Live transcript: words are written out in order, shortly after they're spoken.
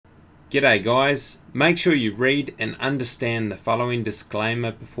G'day guys, make sure you read and understand the following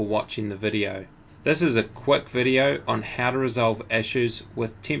disclaimer before watching the video. This is a quick video on how to resolve issues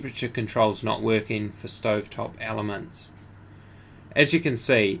with temperature controls not working for stovetop elements. As you can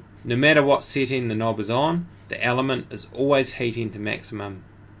see, no matter what setting the knob is on, the element is always heating to maximum.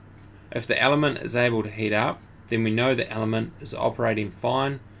 If the element is able to heat up, then we know the element is operating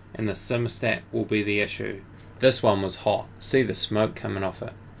fine and the Simmerstat will be the issue. This one was hot, see the smoke coming off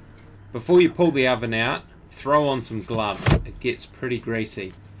it. Before you pull the oven out, throw on some gloves, it gets pretty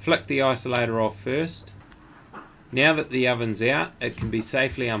greasy. Flick the isolator off first. Now that the oven's out, it can be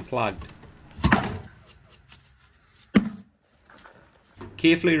safely unplugged.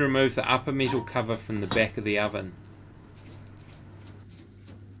 Carefully remove the upper metal cover from the back of the oven.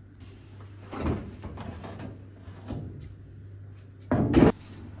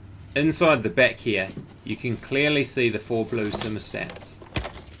 Inside the back here, you can clearly see the 4 blue Simmerstats.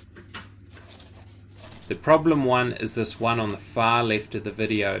 The problem one is this one on the far left of the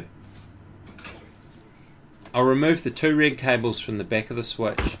video. I'll remove the 2 red cables from the back of the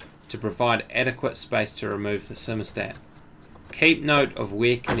switch to provide adequate space to remove the Simmerstat. Keep note of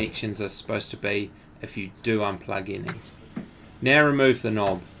where connections are supposed to be if you do unplug any. Now remove the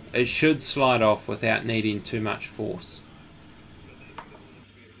knob. It should slide off without needing too much force.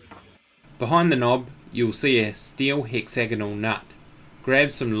 Behind the knob you'll see a steel hexagonal nut.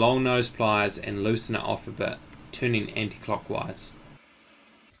 Grab some long nose pliers and loosen it off a bit, turning anti-clockwise.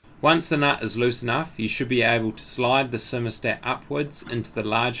 Once the nut is loose enough, you should be able to slide the Simmerstat upwards into the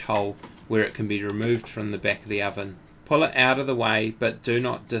large hole where it can be removed from the back of the oven. Pull it out of the way, but do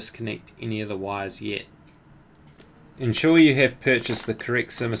not disconnect any of the wires yet. Ensure you have purchased the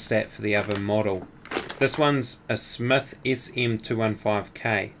correct Simmerstat for the oven model. This one's a Smith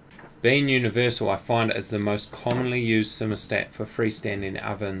SM215K. Being universal, I find it is the most commonly used Simmerstat for freestanding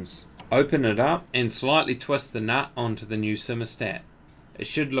ovens. Open it up and slightly twist the nut onto the new Simmerstat. It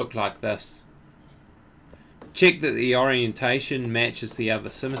should look like this. Check that the orientation matches the other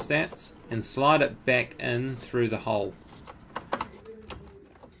Simmerstats and slide it back in through the hole.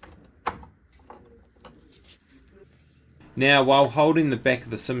 Now, while holding the back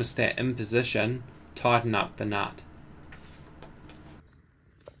of the Simmerstat in position, tighten up the nut.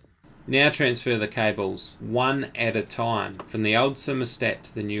 Now transfer the cables, one at a time, from the old Simmerstat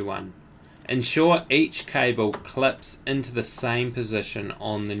to the new one. Ensure each cable clips into the same position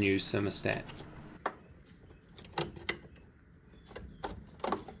on the new Simmerstat.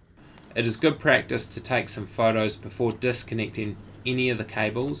 It is good practice to take some photos before disconnecting any of the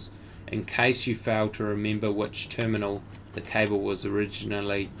cables in case you fail to remember which terminal the cable was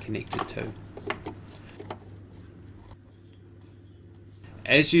originally connected to.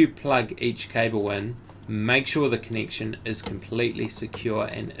 As you plug each cable in, make sure the connection is completely secure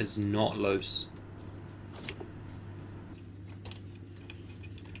and is not loose.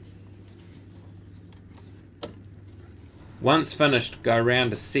 Once finished, go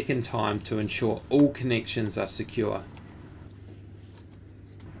around a second time to ensure all connections are secure.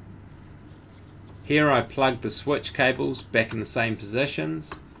 Here I plug the switch cables back in the same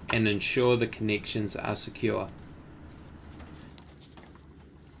positions and ensure the connections are secure.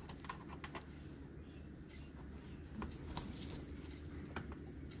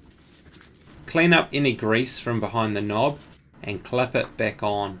 Clean up any grease from behind the knob and clip it back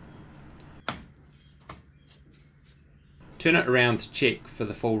on. Turn it around to check for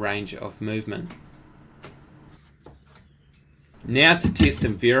the full range of movement. Now to test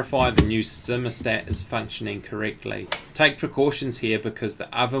and verify the new Simmerstat is functioning correctly. Take precautions here because the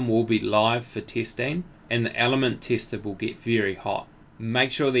oven will be live for testing and the element tester will get very hot.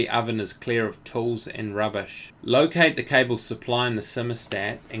 Make sure the oven is clear of tools and rubbish. Locate the cable supplying the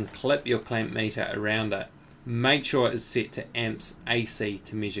Simmerstat and clip your clamp meter around it. Make sure it is set to amps AC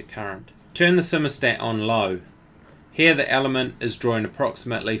to measure current. Turn the Simmerstat on low. Here the element is drawing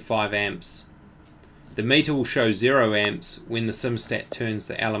approximately 5 amps. The meter will show 0 amps when the Simmerstat turns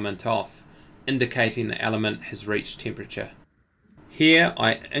the element off, indicating the element has reached temperature. Here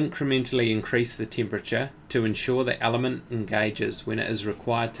I incrementally increase the temperature to ensure the element engages when it is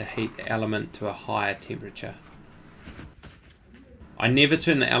required to heat the element to a higher temperature. I never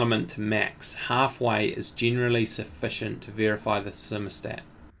turn the element to max, halfway is generally sufficient to verify the Simmerstat.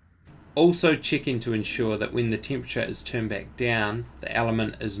 Also checking to ensure that when the temperature is turned back down, the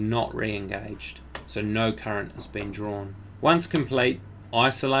element is not re-engaged, so no current is being drawn. Once complete,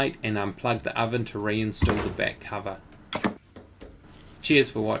 isolate and unplug the oven to reinstall the back cover.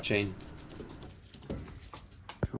 Cheers for watching.